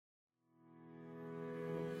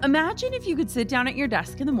Imagine if you could sit down at your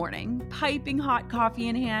desk in the morning, piping hot coffee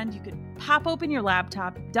in hand. You could pop open your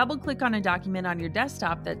laptop, double click on a document on your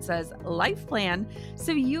desktop that says Life Plan,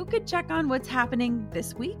 so you could check on what's happening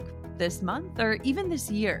this week, this month, or even this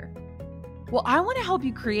year. Well, I want to help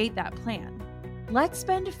you create that plan. Let's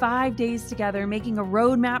spend 5 days together making a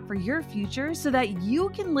roadmap for your future so that you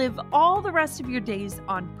can live all the rest of your days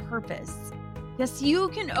on purpose. Yes, you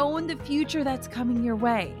can own the future that's coming your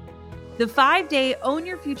way. The 5-day Own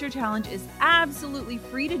Your Future Challenge is absolutely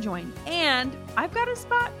free to join, and I've got a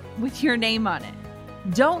spot with your name on it.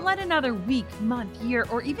 Don't let another week, month, year,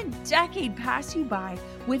 or even decade pass you by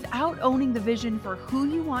without owning the vision for who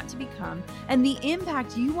you want to become and the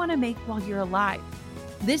impact you want to make while you're alive.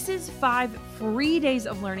 This is 5 free days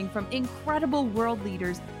of learning from incredible world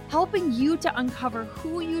leaders, helping you to uncover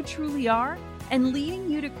who you truly are and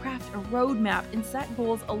leading you to craft a roadmap and set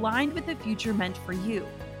goals aligned with the future meant for you.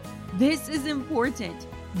 This is important.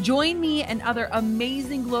 Join me and other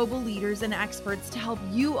amazing global leaders and experts to help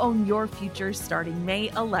you own your future starting May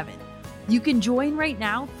 11th. You can join right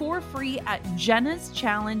now for free at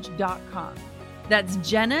jennaschallenge.com. That's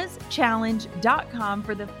jennaschallenge.com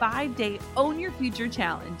for the 5-day Own Your Future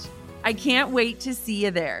Challenge. I can't wait to see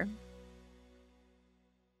you there.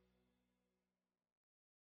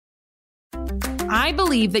 I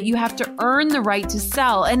believe that you have to earn the right to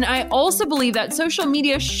sell. And I also believe that social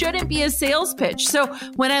media shouldn't be a sales pitch. So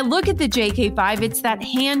when I look at the JK5, it's that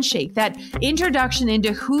handshake, that introduction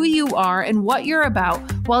into who you are and what you're about,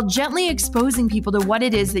 while gently exposing people to what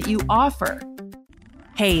it is that you offer.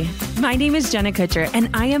 Hey, my name is Jenna Kutcher, and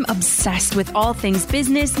I am obsessed with all things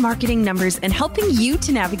business, marketing, numbers, and helping you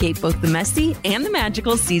to navigate both the messy and the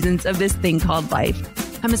magical seasons of this thing called life.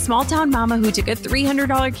 I'm a small town mama who took a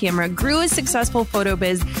 $300 camera, grew a successful photo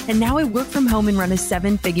biz, and now I work from home and run a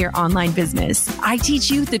 7-figure online business. I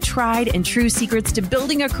teach you the tried and true secrets to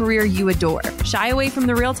building a career you adore. Shy away from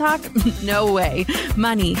the real talk? No way.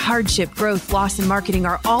 Money, hardship, growth, loss, and marketing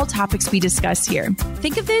are all topics we discuss here.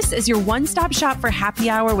 Think of this as your one-stop shop for happy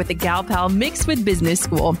hour with a gal pal mixed with business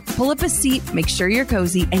school. Pull up a seat, make sure you're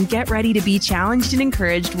cozy, and get ready to be challenged and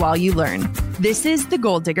encouraged while you learn. This is the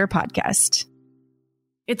Goal Digger Podcast.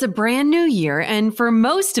 It's a brand new year, and for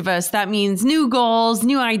most of us, that means new goals,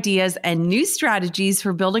 new ideas, and new strategies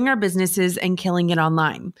for building our businesses and killing it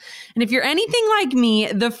online. And if you're anything like me,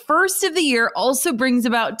 the first of the year also brings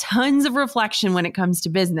about tons of reflection when it comes to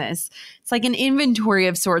business. It's like an inventory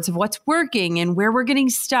of sorts of what's working and where we're getting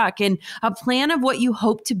stuck, and a plan of what you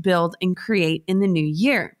hope to build and create in the new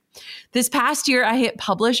year. This past year, I hit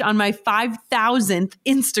publish on my 5,000th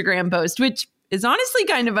Instagram post, which is honestly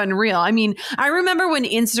kind of unreal. I mean, I remember when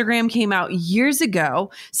Instagram came out years ago.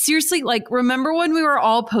 Seriously, remember when we were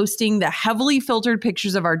all posting the heavily filtered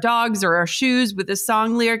pictures of our dogs or our shoes with a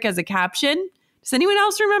song lyric as a caption? Does anyone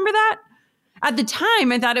else remember that? At the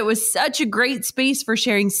time, I thought it was such a great space for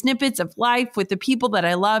sharing snippets of life with the people that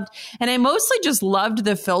I loved. And I mostly just loved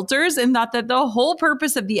the filters and thought that the whole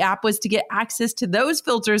purpose of the app was to get access to those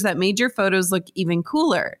filters that made your photos look even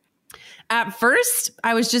cooler. At first,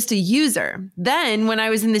 I was just a user. Then, when I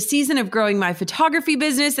was in the season of growing my photography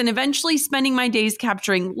business and eventually spending my days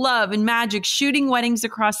capturing love and magic shooting weddings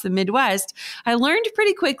across the Midwest, I learned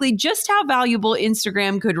pretty quickly just how valuable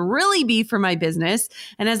Instagram could really be for my business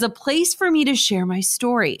and as a place for me to share my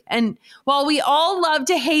story. And while we all love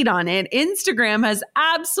to hate on it, Instagram has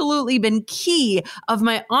absolutely been key of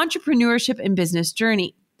my entrepreneurship and business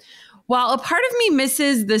journey. While a part of me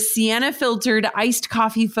misses the sienna filtered iced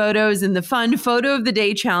coffee photos and the fun photo of the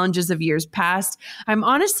day challenges of years past, I'm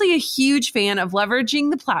honestly a huge fan of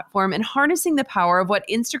leveraging the platform and harnessing the power of what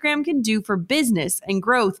Instagram can do for business and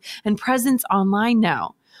growth and presence online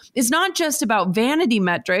now. It's not just about vanity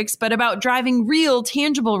metrics, but about driving real,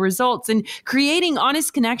 tangible results and creating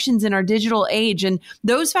honest connections in our digital age. And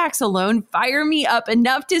those facts alone fire me up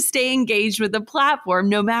enough to stay engaged with the platform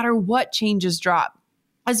no matter what changes drop.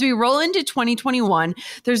 As we roll into 2021,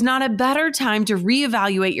 there's not a better time to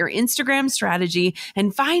reevaluate your Instagram strategy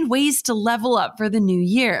and find ways to level up for the new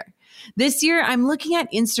year. This year, I'm looking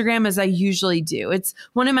at Instagram as I usually do. It's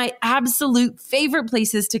one of my absolute favorite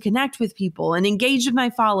places to connect with people and engage with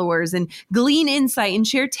my followers and glean insight and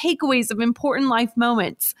share takeaways of important life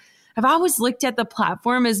moments. I've always looked at the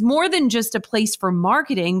platform as more than just a place for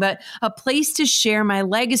marketing, but a place to share my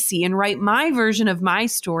legacy and write my version of my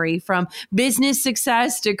story, from business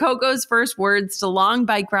success to Coco's first words to long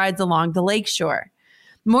bike rides along the lakeshore.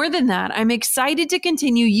 More than that, I'm excited to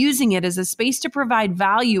continue using it as a space to provide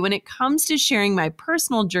value when it comes to sharing my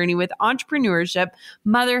personal journey with entrepreneurship,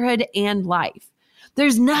 motherhood, and life.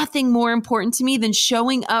 There's nothing more important to me than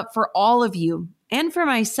showing up for all of you and for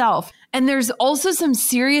myself. And there's also some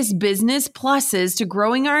serious business pluses to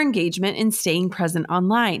growing our engagement and staying present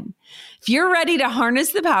online. If you're ready to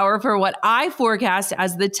harness the power for what I forecast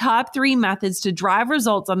as the top 3 methods to drive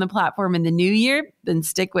results on the platform in the new year, then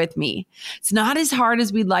stick with me. It's not as hard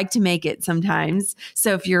as we'd like to make it sometimes.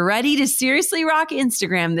 So if you're ready to seriously rock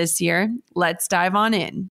Instagram this year, let's dive on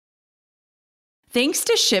in. Thanks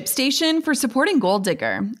to ShipStation for supporting Goal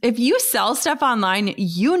Digger. If you sell stuff online,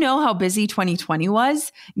 you know how busy 2020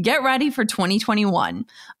 was. Get ready for 2021.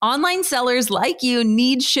 Online sellers like you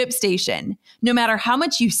need ShipStation. No matter how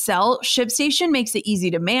much you sell, ShipStation makes it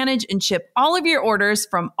easy to manage and ship all of your orders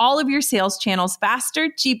from all of your sales channels faster,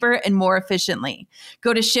 cheaper, and more efficiently.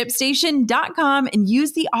 Go to ShipStation.com and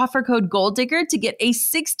use the offer code GoalDigger to get a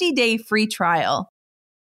 60-day free trial.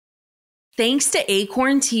 Thanks to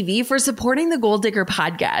Acorn TV for supporting the Goal Digger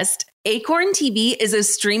podcast. Acorn TV is a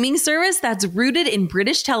streaming service that's rooted in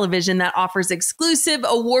British television that offers exclusive,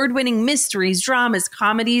 award-winning mysteries, dramas,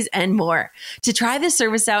 comedies, and more. To try the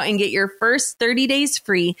service out and get your first 30 days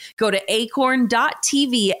free, go to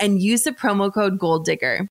acorn.tv and use the promo code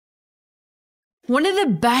GoalDigger. One of the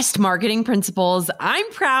best marketing principles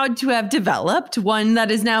I'm proud to have developed, one that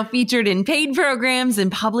is now featured in paid programs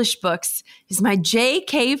and published books, is my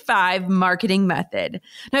JK5 marketing method.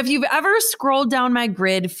 Now, if you've ever scrolled down my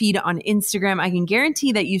grid feed on Instagram, I can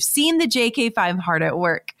guarantee that you've seen the JK5 hard at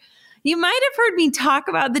work. You might have heard me talk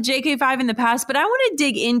about the JK5 in the past, but I want to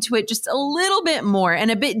dig into it just a little bit more and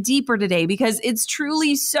a bit deeper today because it's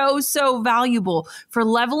truly so valuable for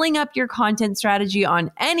leveling up your content strategy on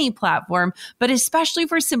any platform, but especially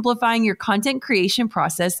for simplifying your content creation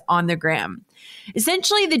process on the gram.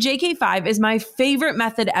 Essentially, the JK5 is my favorite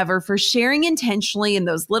method ever for sharing intentionally in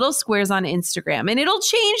those little squares on Instagram, and it'll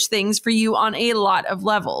change things for you on a lot of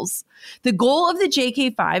levels. The goal of the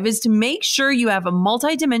JK5 is to make sure you have a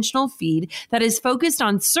multidimensional feed that is focused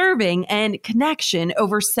on serving and connection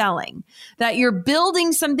over selling, that you're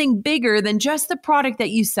building something bigger than just the product that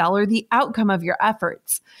you sell or the outcome of your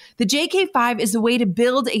efforts. The JK5 is a way to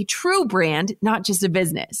build a true brand, not just a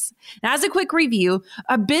business. Now, as a quick review,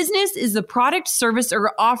 a business is the product, service,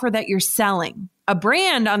 or offer that you're selling. A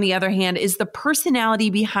brand, on the other hand, is the personality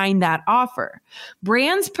behind that offer.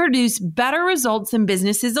 Brands produce better results than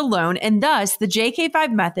businesses alone, and thus the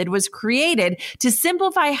JK5 method was created to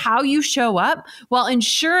simplify how you show up while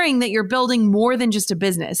ensuring that you're building more than just a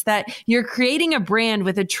business, that you're creating a brand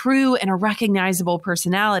with a true and a recognizable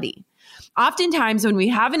personality. Oftentimes, when we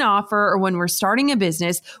have an offer or when we're starting a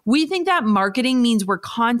business, we think that marketing means we're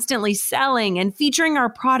constantly selling and featuring our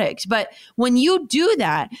product. But when you do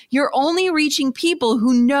that, you're only reaching people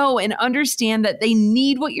who know and understand that they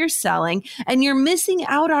need what you're selling, and you're missing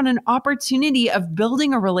out on an opportunity of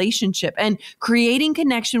building a relationship and creating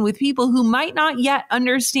connection with people who might not yet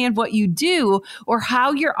understand what you do or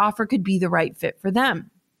how your offer could be the right fit for them.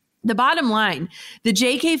 The bottom line, the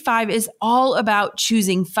JK5 is all about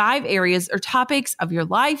choosing 5 areas or topics of your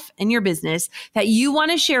life and your business that you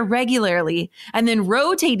want to share regularly, and then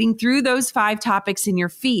rotating through those 5 topics in your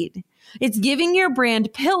feed. It's giving your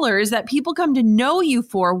brand pillars that people come to know you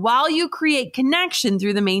for while you create connection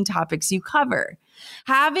through the main topics you cover.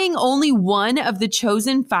 Having only one of the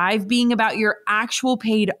chosen 5 being about your actual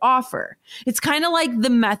paid offer. It's kind of like the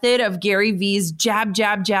method of Gary Vee's jab,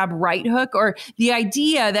 right hook, or the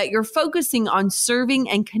idea that you're focusing on serving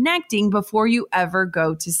and connecting before you ever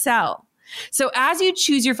go to sell. So as you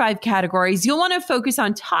choose your 5 categories, you'll want to focus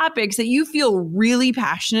on topics that you feel really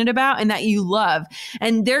passionate about and that you love.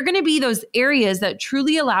 And they're going to be those areas that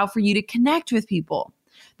truly allow for you to connect with people.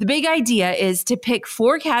 The big idea is to pick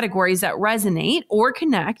 4 categories that resonate or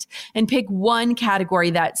connect and pick 1 category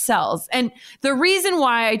that sells. And the reason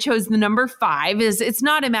why I chose the number 5 is it's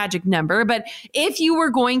not a magic number, but if you were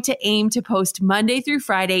going to aim to post Monday through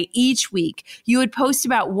Friday each week, you would post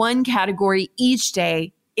about 1 category each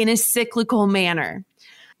day in a cyclical manner.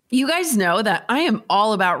 You guys know that I am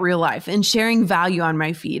all about real life and sharing value on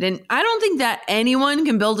my feed. And I don't think that anyone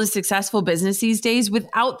can build a successful business these days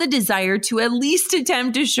without the desire to at least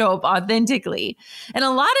attempt to show up authentically. And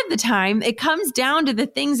a lot of the time, it comes down to the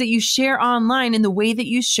things that you share online and the way that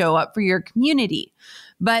you show up for your community.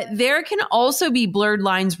 But there can also be blurred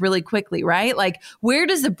lines really quickly, right? Like, where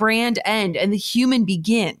does the brand end and the human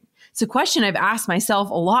begin? It's a question I've asked myself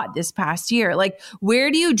a lot this past year. Like, where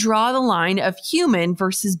do you draw the line of human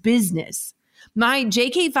versus business? My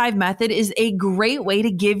JK5 method is a great way to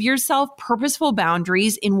give yourself purposeful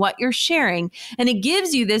boundaries in what you're sharing, and it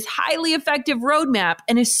gives you this highly effective roadmap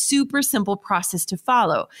and a super simple process to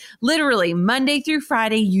follow. Literally, Monday through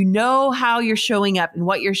Friday, you know how you're showing up and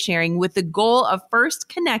what you're sharing with the goal of first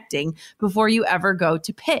connecting before you ever go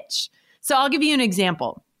to pitch. So I'll give you an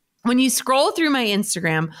example. When you scroll through my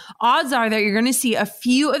Instagram, odds are that you're going to see a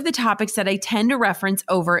few of the topics that I tend to reference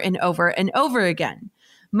over and over and over again.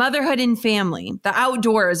 Motherhood and family, the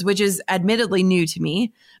outdoors, which is admittedly new to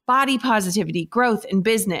me, body positivity, growth, and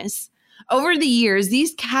business. Over the years,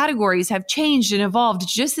 these categories have changed and evolved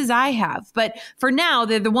just as I have. But for now,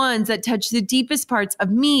 they're the ones that touch the deepest parts of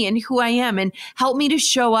me and who I am and help me to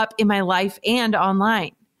show up in my life and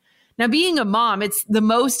online. Now, being a mom, it's the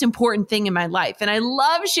most important thing in my life. And I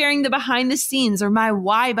love sharing the behind the scenes or my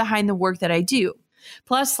why behind the work that I do.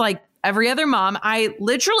 Plus, like every other mom, I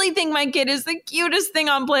literally think my kid is the cutest thing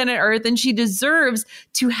on planet Earth, and she deserves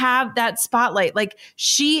to have that spotlight. Like,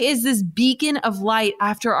 she is this beacon of light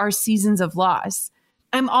after our seasons of loss.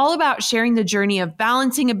 I'm all about sharing the journey of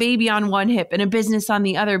balancing a baby on one hip and a business on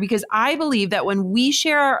the other, because I believe that when we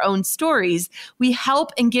share our own stories, we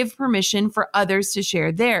help and give permission for others to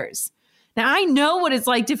share theirs. Now, I know what it's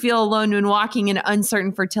like to feel alone when walking an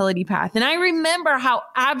uncertain fertility path. And I remember how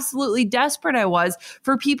absolutely desperate I was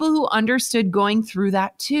for people who understood going through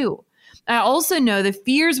that too. I also know the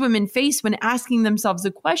fears women face when asking themselves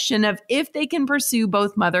the question of if they can pursue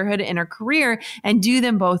both motherhood and a career and do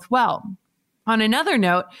them both well. On another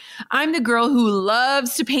note, I'm the girl who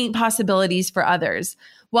loves to paint possibilities for others.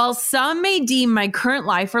 While some may deem my current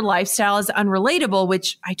life or lifestyle as unrelatable,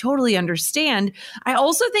 which I totally understand, I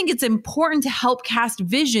also think it's important to help cast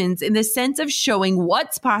visions in the sense of showing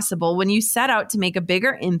what's possible when you set out to make a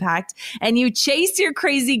bigger impact and you chase your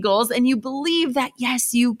crazy goals and you believe that,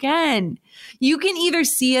 yes, you can. You can either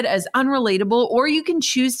see it as unrelatable or you can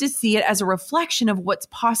choose to see it as a reflection of what's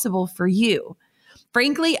possible for you.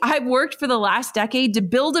 Frankly, I've worked for the last decade to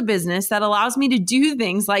build a business that allows me to do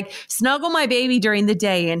things like snuggle my baby during the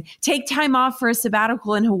day and take time off for a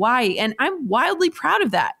sabbatical in Hawaii, and I'm wildly proud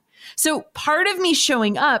of that. So part of me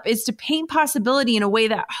showing up is to paint possibility in a way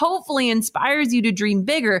that hopefully inspires you to dream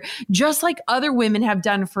bigger, just like other women have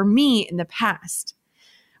done for me in the past.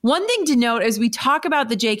 One thing to note as we talk about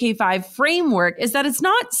the JK5 framework is that it's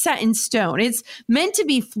not set in stone. It's meant to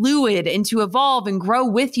be fluid and to evolve and grow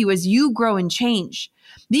with you as you grow and change.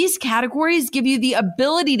 These categories give you the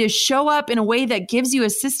ability to show up in a way that gives you a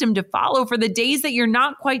system to follow for the days that you're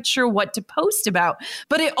not quite sure what to post about.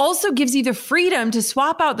 But it also gives you the freedom to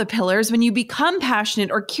swap out the pillars when you become passionate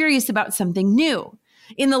or curious about something new.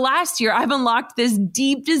 In the last year, I've unlocked this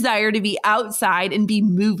deep desire to be outside and be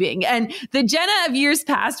moving. And the Jenna of years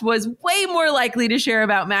past was way more likely to share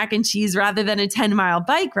about mac and cheese rather than a 10-mile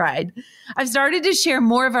bike ride. I've started to share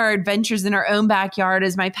more of our adventures in our own backyard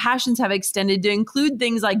as my passions have extended to include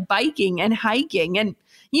things like biking and hiking. And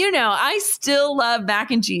you know, I still love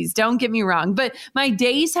mac and cheese, don't get me wrong, but my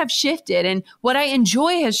days have shifted and what I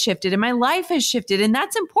enjoy has shifted and my life has shifted. And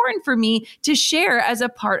that's important for me to share as a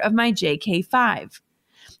part of my JK5.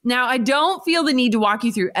 Now, I don't feel the need to walk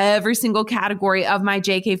you through every single category of my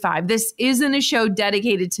JK5. This isn't a show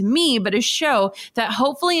dedicated to me, but a show that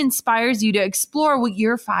hopefully inspires you to explore what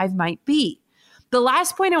your 5 might be. The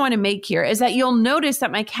last point I want to make here is that you'll notice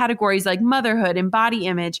that my categories like motherhood and body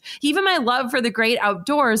image, even my love for the great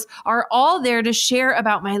outdoors, are all there to share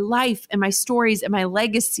about my life and my stories and my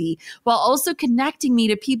legacy, while also connecting me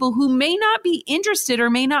to people who may not be interested or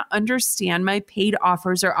may not understand my paid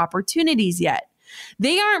offers or opportunities yet.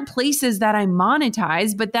 They aren't places that I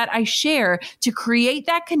monetize, but that I share to create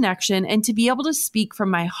that connection and to be able to speak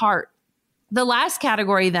from my heart. The last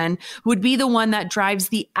category then would be the one that drives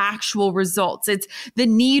the actual results. It's the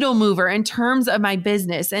needle mover in terms of my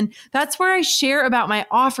business. And that's where I share about my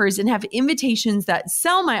offers and have invitations that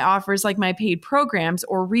sell my offers like my paid programs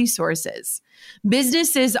or resources.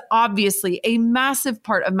 Business is obviously a massive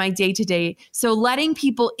part of my day-to-day, so letting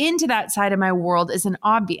people into that side of my world isn't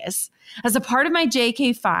obvious. As a part of my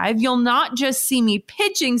JK5, you'll not just see me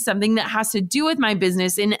pitching something that has to do with my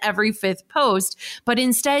business in every 5th post, but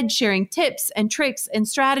instead sharing tips and tricks and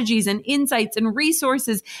strategies and insights and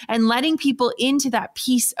resources and letting people into that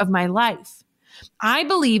piece of my life. I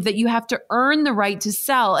believe that you have to earn the right to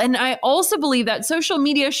sell. And I also believe that social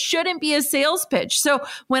media shouldn't be a sales pitch. So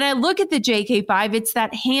when I look at the JK5, it's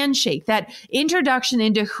that handshake, that introduction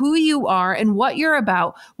into who you are and what you're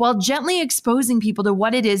about, while gently exposing people to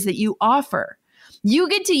what it is that you offer. You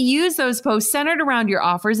get to use those posts centered around your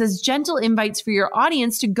offers as gentle invites for your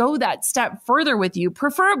audience to go that step further with you,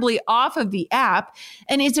 preferably off of the app.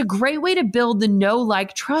 And it's a great way to build the know,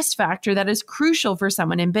 like, trust factor that is crucial for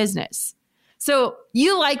someone in business. So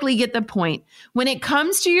you likely get the point. When it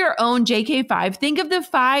comes to your own JK5, think of the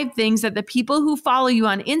 5 things that the people who follow you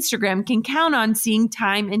on Instagram can count on seeing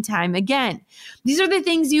time and time again. These are the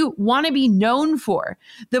things you want to be known for.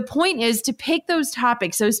 The point is to pick those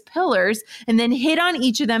topics, those pillars, and then hit on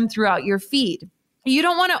each of them throughout your feed. You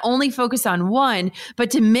don't want to only focus on one,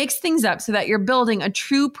 but to mix things up so that you're building a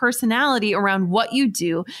true personality around what you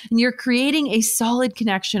do and you're creating a solid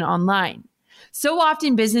connection online. So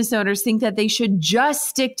often business owners think that they should just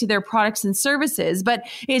stick to their products and services, but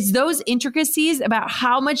it's those intricacies about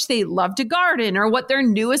how much they love to garden or what their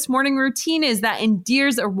newest morning routine is that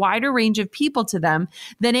endears a wider range of people to them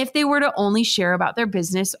than if they were to only share about their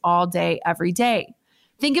business all day, every day.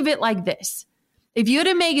 Think of it like this. If you had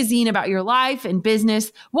a magazine about your life and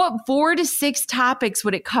business, what 4 to 6 topics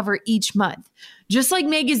would it cover each month? Just like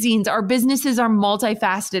magazines, our businesses are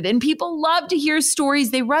multifaceted and people love to hear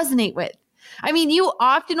stories they resonate with. I mean, you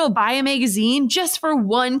often will buy a magazine just for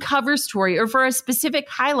one cover story or for a specific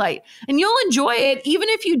highlight, and you'll enjoy it even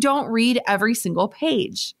if you don't read every single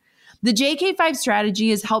page. The JK5 strategy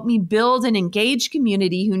has helped me build an engaged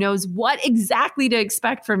community who knows what exactly to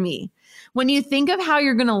expect from me. When you think of how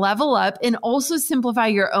you're going to level up and also simplify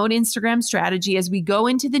your own Instagram strategy as we go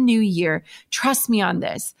into the new year, trust me on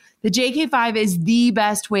this. The JK5 is the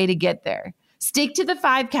best way to get there. Stick to the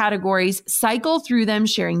 5 categories, cycle through them,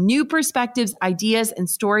 sharing new perspectives, ideas, and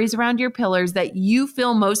stories around your pillars that you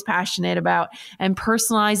feel most passionate about, and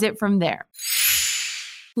personalize it from there.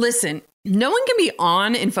 Listen, no one can be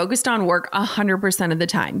on and focused on work 100% of the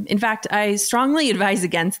time. In fact, I strongly advise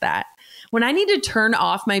against that. When I need to turn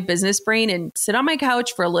off my business brain and sit on my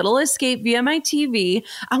couch for a little escape via my TV,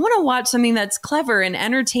 I want to watch something that's clever and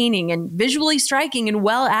entertaining and visually striking and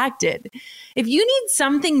well acted. If you need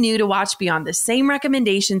something new to watch beyond the same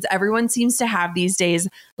recommendations everyone seems to have these days,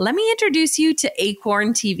 let me introduce you to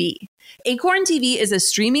Acorn TV. Acorn TV is a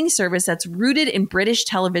streaming service that's rooted in British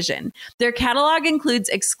television. Their catalog includes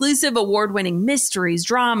exclusive award-winning mysteries,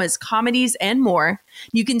 dramas, comedies, and more.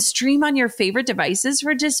 You can stream on your favorite devices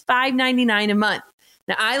for just $5.99 a month.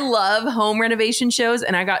 Now, I love home renovation shows,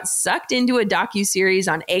 and I got sucked into a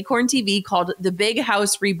docuseries on Acorn TV called The Big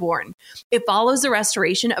House Reborn. It follows the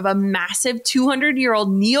restoration of a massive 200-year-old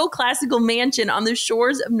neoclassical mansion on the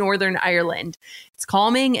shores of Northern Ireland. It's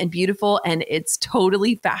calming and beautiful, and it's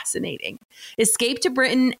totally fascinating. Escape to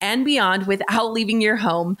Britain and beyond without leaving your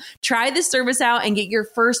home. Try the service out and get your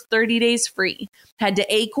first 30 days free. Head to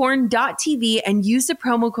acorn.tv and use the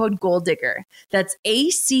promo code GOALDIGGER. That's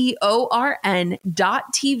ACORN.tv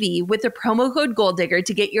with the promo code GOALDIGGER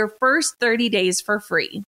to get your first 30 days for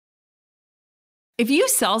free. If you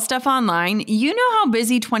sell stuff online, you know how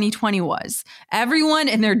busy 2020 was. Everyone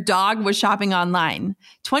and their dog was shopping online.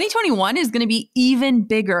 2021 is going to be even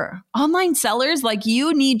bigger. Online sellers like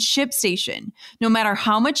you need ShipStation. No matter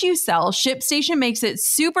how much you sell, ShipStation makes it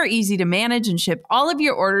super easy to manage and ship all of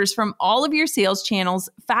your orders from all of your sales channels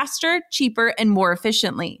faster, cheaper, and more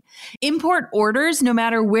efficiently. Import orders no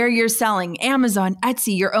matter where you're selling, Amazon,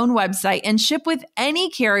 Etsy, your own website, and ship with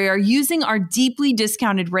any carrier using our deeply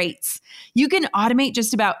discounted rates. You can automate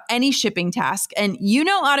just about any shipping task, and you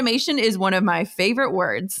know automation is one of my favorite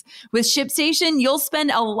words. With ShipStation, you'll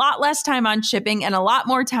spend a lot less time on shipping and a lot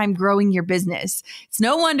more time growing your business. It's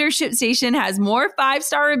no wonder ShipStation has more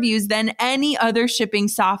 5-star reviews than any other shipping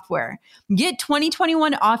software. Get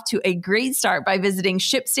 2021 off to a great start by visiting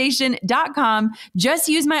ShipStation.com. Just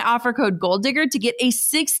use my offer code GOALDIGGER to get a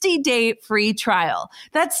 60-day free trial.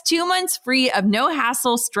 That's 2 months free of no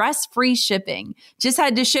hassle, stress-free shipping. Just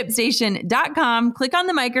head to ShipStation.com, click on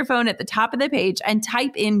the microphone at the top of the page, and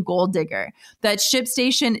type in GOALDIGGER. That's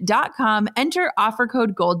ShipStation.com. Enter offer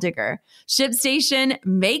code GOALDIGGER. ShipStation,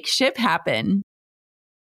 make ship happen.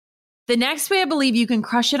 The next way I believe you can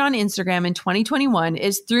crush it on Instagram in 2021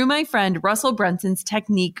 is through my friend Russell Brunson's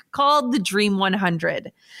technique called the Dream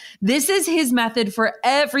 100. This is his method for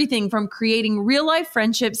everything from creating real-life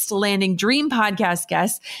friendships to landing dream podcast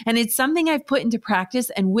guests, and it's something I've put into practice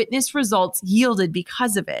and witnessed results yielded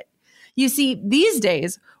because of it. You see, these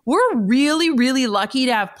days, we're really lucky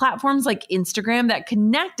to have platforms like Instagram that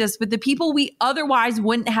connect us with the people we otherwise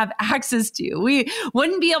wouldn't have access to. We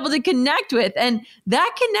wouldn't be able to connect with. And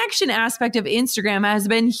that connection aspect of Instagram has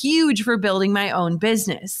been huge for building my own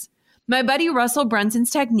business. My buddy Russell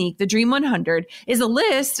Brunson's technique, the Dream 100, is a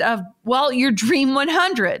list of, well, your Dream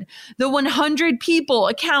 100, the 100 people,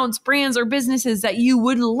 accounts, brands, or businesses that you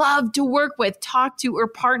would love to work with, talk to, or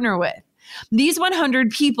partner with. These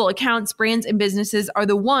 100 people, accounts, brands, and businesses are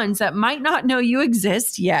the ones that might not know you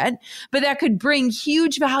exist yet, but that could bring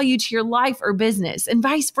huge value to your life or business, and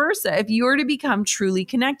vice versa if you were to become truly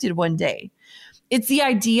connected one day. It's the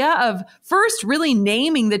idea of first really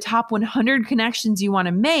naming the top 100 connections you want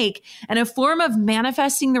to make, and a form of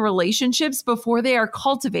manifesting the relationships before they are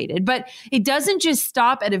cultivated. But it doesn't just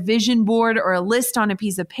stop at a vision board or a list on a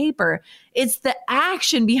piece of paper. It's the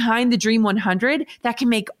action behind the Dream 100 that can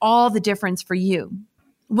make all the difference for you.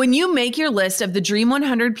 When you make your list of the Dream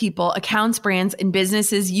 100 people, accounts, brands, and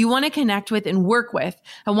businesses you want to connect with and work with,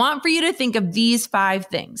 I want for you to think of these 5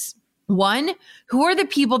 things. 1, who are the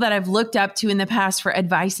people that I've looked up to in the past for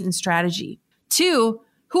advice and strategy? 2,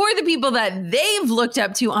 who are the people that they've looked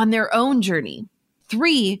up to on their own journey?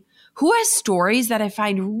 3, who has stories that I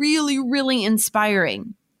find really, really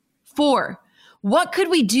inspiring? 4, what could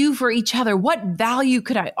we do for each other? What value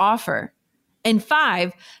could I offer? And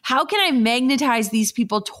 5, how can I magnetize these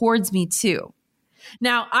people towards me too?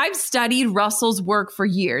 Now, I've studied Russell's work for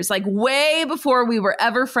years, like way before we were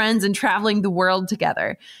ever friends and traveling the world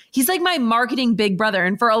together. He's like my marketing big brother,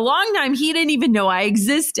 and for a long time, he didn't even know I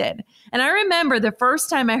existed. And I remember the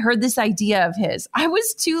first time I heard this idea of his, I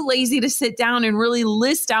was too lazy to sit down and really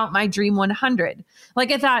list out my Dream 100.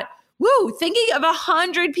 Like I thought, woo, thinking of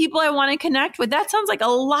 100 people I want to connect with, that sounds like a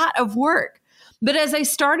lot of work. But as I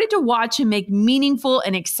started to watch him make meaningful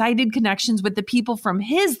and excited connections with the people from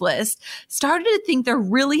his list, started to think there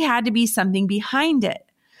really had to be something behind it.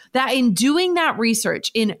 That in doing that research,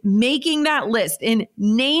 in making that list, in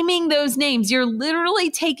naming those names, you're literally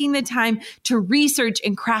taking the time to research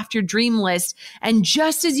and craft your dream list. And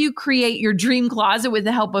just as you create your dream closet with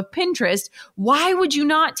the help of Pinterest, why would you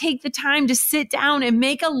not take the time to sit down and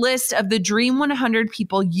make a list of the Dream 100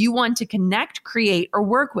 people you want to connect, create, or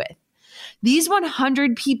work with? These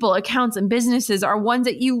 100 people, accounts, and businesses are ones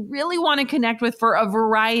that you really want to connect with for a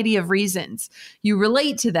variety of reasons. You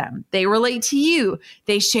relate to them. They relate to you.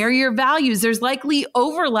 They share your values. There's likely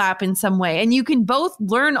overlap in some way, and you can both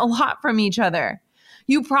learn a lot from each other.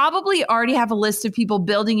 You probably already have a list of people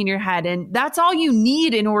building in your head, and that's all you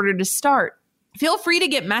need in order to start. Feel free to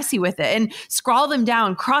get messy with it and scroll them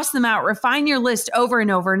down, cross them out, refine your list over and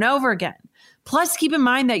over and over again. Plus, keep in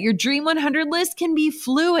mind that your Dream 100 list can be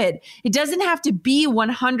fluid. It doesn't have to be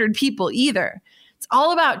 100 people either. It's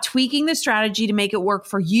all about tweaking the strategy to make it work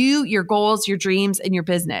for you, your goals, your dreams, and your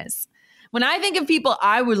business. When I think of people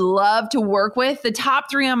I would love to work with, the top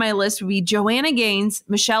 3 on my list would be Joanna Gaines,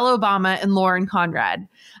 Michelle Obama, and Lauren Conrad.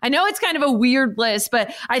 I know it's kind of a weird list,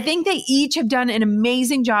 but I think they each have done an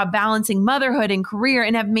amazing job balancing motherhood and career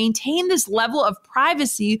and have maintained this level of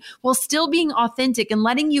privacy while still being authentic and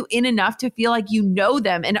letting you in enough to feel like you know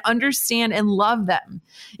them and understand and love them.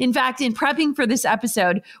 In fact, in prepping for this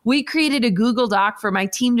episode, we created a Google Doc for my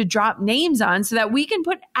team to drop names on so that we can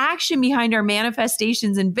put action behind our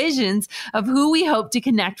manifestations and visions of who we hope to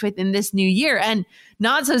connect with in this new year. And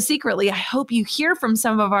not so secretly, I hope you hear from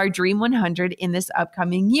some of our Dream 100 in this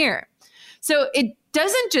upcoming year. So it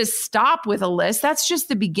doesn't just stop with a list. That's just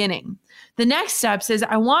the beginning. The next steps is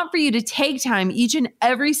I want for you to take time each and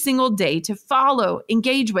every single day to follow,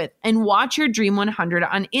 engage with, and watch your Dream 100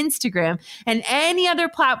 on Instagram and any other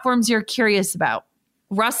platforms you're curious about.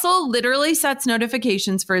 Russell literally sets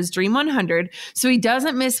notifications for his Dream 100 so he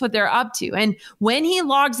doesn't miss what they're up to. And when he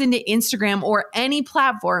logs into Instagram or any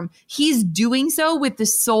platform, he's doing so with the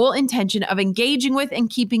sole intention of engaging with and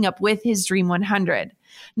keeping up with his Dream 100.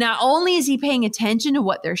 Not only is he paying attention to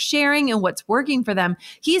what they're sharing and what's working for them,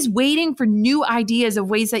 he's waiting for new ideas of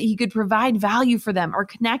ways that he could provide value for them or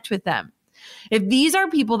connect with them. If these are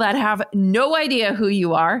people that have no idea who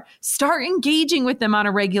you are, start engaging with them on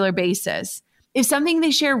a regular basis. If something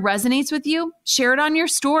they share resonates with you, share it on your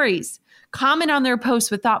stories. Comment on their posts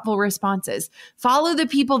with thoughtful responses. Follow the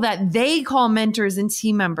people that they call mentors and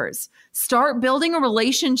team members. Start building a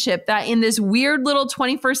relationship that in this weird little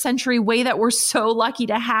 21st century way that we're so lucky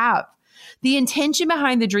to have. The intention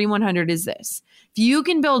behind the Dream 100 is this. If you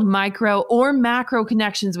can build micro or macro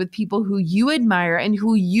connections with people who you admire and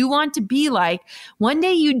who you want to be like, one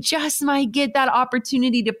day you just might get that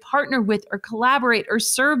opportunity to partner with or collaborate or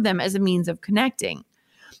serve them as a means of connecting.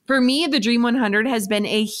 For me, the Dream 100 has been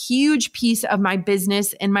a huge piece of my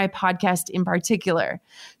business and my podcast in particular.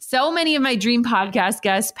 So many of my Dream podcast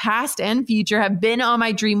guests, past and future, have been on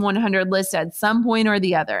my Dream 100 list at some point or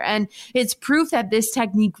the other. And it's proof that this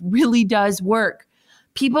technique really does work.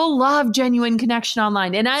 People love genuine connection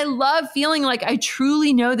online, and I love feeling like I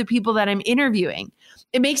truly know the people that I'm interviewing.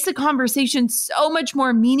 It makes the conversation so much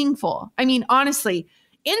more meaningful. I mean, honestly,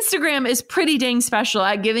 Instagram is pretty dang special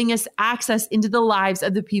at giving us access into the lives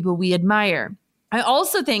of the people we admire. I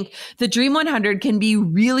also think the Dream 100 can be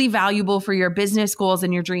really valuable for your business goals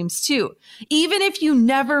and your dreams too, even if you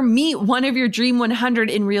never meet one of your Dream 100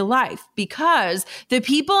 in real life, because the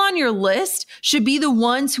people on your list should be the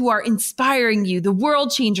ones who are inspiring you, the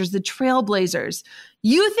world changers, the trailblazers.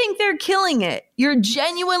 You think they're killing it. You're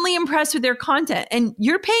genuinely impressed with their content and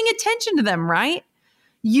you're paying attention to them, right?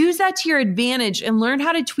 Use that to your advantage and learn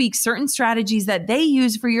how to tweak certain strategies that they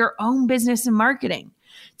use for your own business and marketing.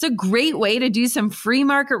 It's a great way to do some free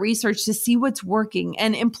market research to see what's working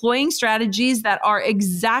and employing strategies that are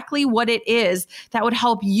exactly what it is that would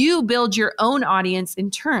help you build your own audience in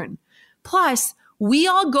turn. Plus, we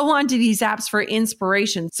all go onto these apps for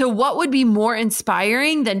inspiration. So what would be more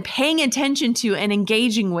inspiring than paying attention to and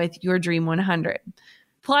engaging with your Dream 100?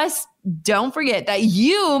 Plus, don't forget that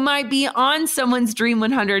you might be on someone's Dream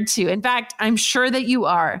 100 too. In fact, I'm sure that you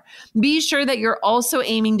are. Be sure that you're also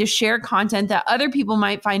aiming to share content that other people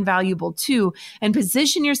might find valuable too, and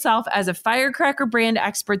position yourself as a firecracker brand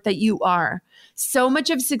expert that you are. So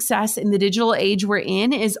much of success in the digital age we're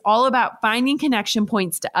in is all about finding connection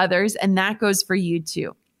points to others, and that goes for you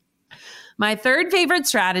too. My third favorite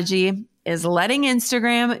strategy is letting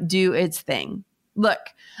Instagram do its thing. Look,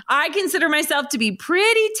 I consider myself to be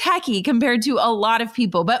pretty techie compared to a lot of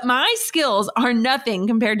people, but my skills are nothing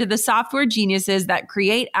compared to the software geniuses that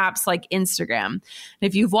create apps like Instagram. And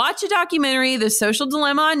if you've watched a documentary, The Social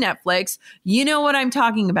Dilemma on Netflix, you know what I'm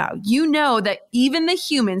talking about. You know that even the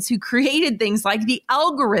humans who created things like the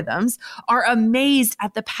algorithms are amazed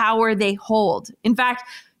at the power they hold. In fact,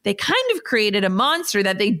 they kind of created a monster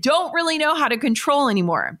that they don't really know how to control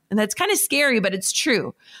anymore. And that's kind of scary, but it's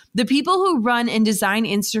true. The people who run and design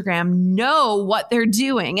Instagram know what they're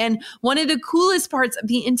doing. And one of the coolest parts of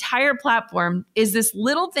the entire platform is this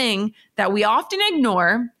little thing that we often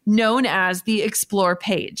ignore, known as the Explore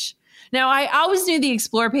page. Now, I always knew the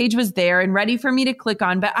Explore page was there and ready for me to click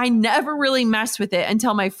on, but I never really messed with it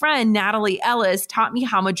until my friend Natalie Ellis taught me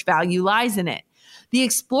how much value lies in it. The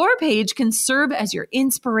Explore page can serve as your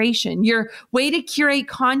inspiration, your way to curate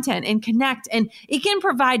content and connect, and it can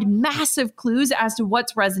provide massive clues as to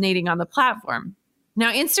what's resonating on the platform.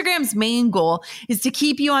 Now, Instagram's main goal is to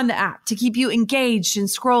keep you on the app, to keep you engaged and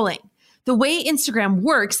scrolling. The way Instagram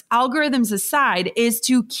works, algorithms aside, is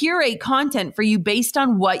to curate content for you based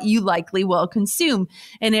on what you likely will consume,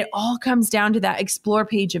 and it all comes down to that Explore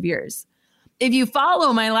page of yours. If you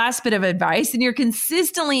follow my last bit of advice and you're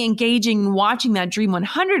consistently engaging and watching that Dream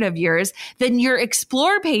 100 of yours, then your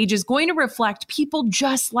Explore page is going to reflect people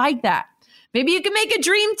just like that. Maybe you can make a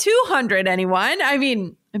Dream 200, anyone? I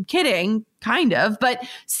mean, I'm kidding, kind of. But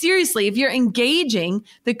seriously, if you're engaging,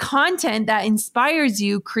 the content that inspires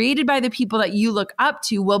you, created by the people that you look up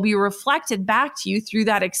to, will be reflected back to you through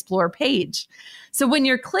that Explore page. So when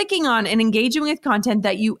you're clicking on and engaging with content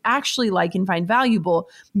that you actually like and find valuable,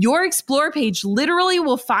 your Explore page literally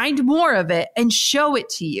will find more of it and show it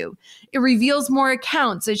to you. It reveals more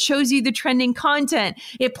accounts. It shows you the trending content.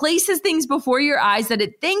 It places things before your eyes that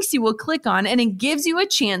it thinks you will click on, and it gives you a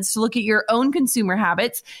chance to look at your own consumer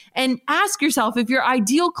habits and ask yourself if your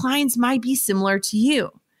ideal clients might be similar to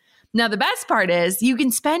you. Now, the best part is you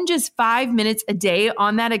can spend just 5 minutes a day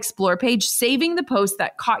on that Explore page, saving the posts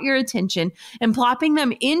that caught your attention and plopping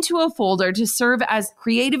them into a folder to serve as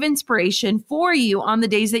creative inspiration for you on the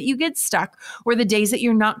days that you get stuck or the days that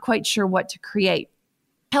you're not quite sure what to create.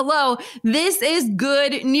 Hello, this is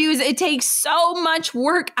good news. It takes so much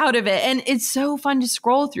work out of it, and it's so fun to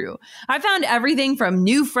scroll through. I found everything from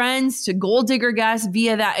new friends to goal digger guests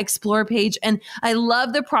via that Explore page, and I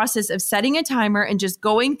love the process of setting a timer and just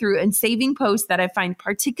going through and saving posts that I find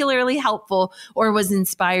particularly helpful or was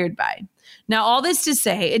inspired by. Now, all this to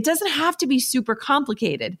say, it doesn't have to be super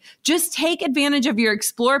complicated. Just take advantage of your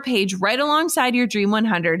Explore page right alongside your Dream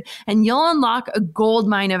 100, and you'll unlock a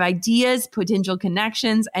goldmine of ideas, potential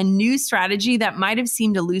connections, and new strategy that might have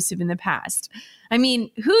seemed elusive in the past. I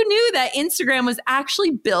mean, who knew that Instagram was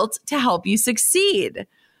actually built to help you succeed?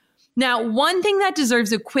 Now, one thing that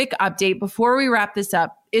deserves a quick update before we wrap this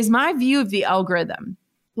up is my view of the algorithm.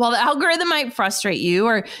 While the algorithm might frustrate you,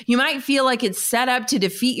 or you might feel like it's set up to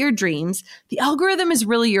defeat your dreams, the algorithm is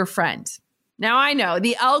really your friend. Now, I know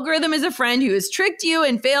the algorithm is a friend who has tricked you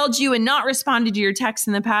and failed you and not responded to your texts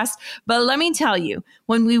in the past. But let me tell you,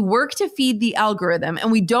 when we work to feed the algorithm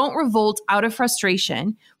and we don't revolt out of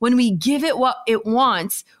frustration, when we give it what it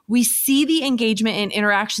wants, we see the engagement and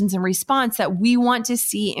interactions and response that we want to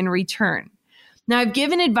see in return. Now, I've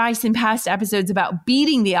given advice in past episodes about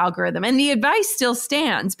beating the algorithm, and the advice still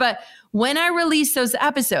stands. But when I released those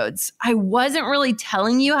episodes, I wasn't really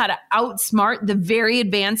telling you how to outsmart the very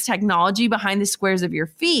advanced technology behind the squares of your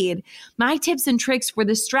feed. My tips and tricks were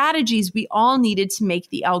the strategies we all needed to make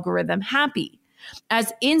the algorithm happy.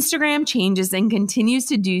 As Instagram changes and continues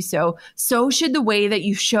to do so, so should the way that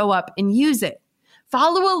you show up and use it.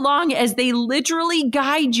 Follow along as they literally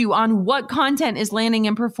guide you on what content is landing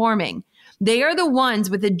and performing. They are the ones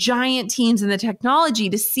with the giant teams and the technology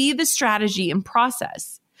to see the strategy and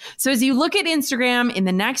process. So as you look at Instagram in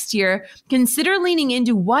the next year, consider leaning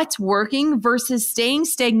into what's working versus staying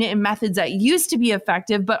stagnant in methods that used to be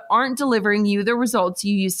effective but aren't delivering you the results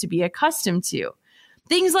you used to be accustomed to.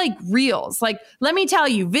 Things like Reels. Let me tell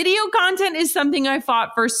you, video content is something I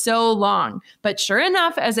fought for so long. But sure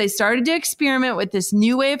enough, as I started to experiment with this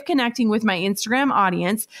new way of connecting with my Instagram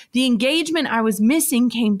audience, the engagement I was missing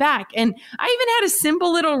came back. And I even had a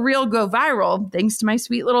simple little reel go viral, thanks to my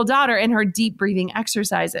sweet little daughter and her deep breathing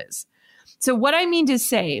exercises. So what I mean to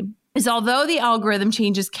say is although the algorithm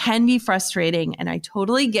changes can be frustrating, and I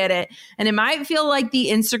totally get it, and it might feel like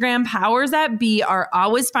the Instagram powers that be are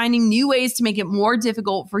always finding new ways to make it more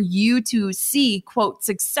difficult for you to see, quote,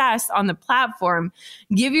 success on the platform,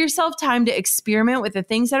 give yourself time to experiment with the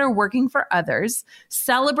things that are working for others,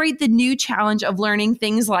 celebrate the new challenge of learning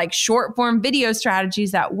things like short form video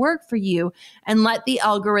strategies that work for you, and let the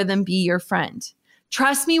algorithm be your friend.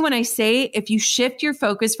 Trust me when I say if you shift your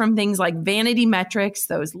focus from things like vanity metrics,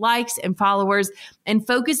 those likes and followers, and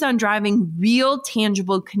focus on driving real,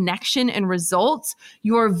 tangible connection and results,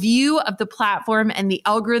 your view of the platform and the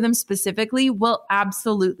algorithm specifically will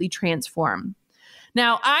absolutely transform.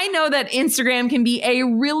 Now, I know that Instagram can be a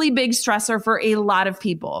really big stressor for a lot of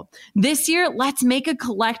people. This year, let's make a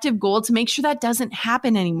collective goal to make sure that doesn't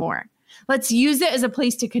happen anymore. Let's use it as a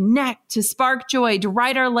place to connect, to spark joy, to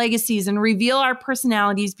write our legacies, and reveal our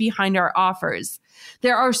personalities behind our offers.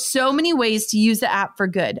 There are so many ways to use the app for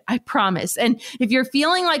good, I promise. And if you're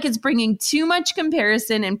feeling like it's bringing too much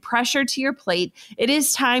comparison and pressure to your plate, it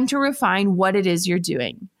is time to refine what it is you're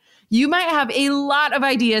doing. You might have a lot of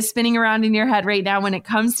ideas spinning around in your head right now when it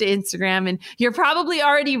comes to Instagram, and you're probably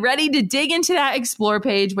already ready to dig into that explore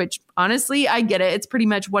page, which honestly, I get it. It's pretty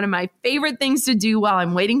much one of my favorite things to do while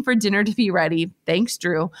I'm waiting for dinner to be ready. Thanks,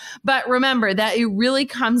 Drew. But remember that it really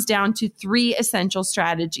comes down to 3 essential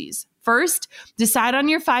strategies. First, decide on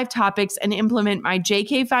your 5 topics and implement my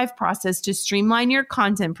JK5 process to streamline your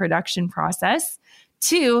content production process.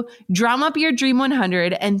 2, drum up your Dream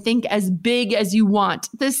 100 and think as big as you want.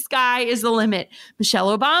 The sky is the limit.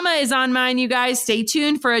 Michelle Obama is on mine, you guys. Stay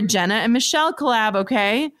tuned for a Jenna and Michelle collab,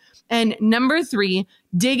 okay? And number 3,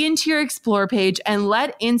 dig into your Explore page and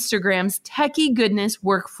let Instagram's techie goodness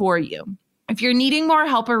work for you. If you're needing more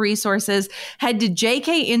help or resources, head to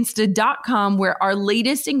jkinsta.com where our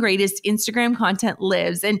latest and greatest Instagram content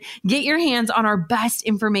lives and get your hands on our best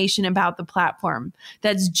information about the platform.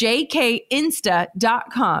 That's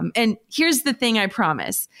jkinsta.com. And here's the thing I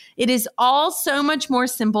promise. It is all so much more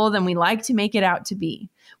simple than we like to make it out to be.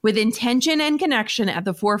 With intention and connection at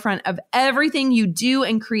the forefront of everything you do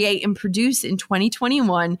and create and produce in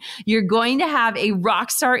 2021, you're going to have a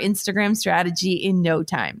rockstar Instagram strategy in no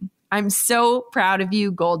time. I'm so proud of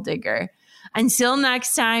you, Goal Digger. Until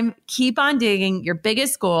next time, keep on digging your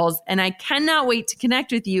biggest goals, and I cannot wait to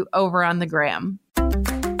connect with you over on the gram.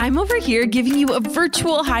 I'm over here giving you a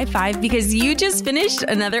virtual high five because you just finished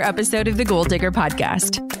another episode of the Goal Digger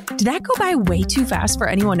podcast. Did that go by way too fast for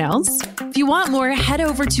anyone else? If you want more, head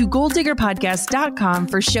over to goaldiggerpodcast.com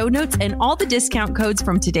for show notes and all the discount codes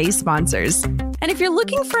from today's sponsors. And if you're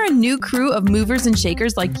looking for a new crew of movers and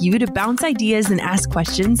shakers like you to bounce ideas and ask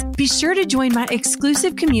questions, be sure to join my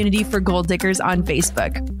exclusive community for Goal Diggers on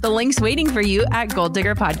Facebook. The link's waiting for you at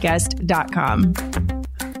goaldiggerpodcast.com.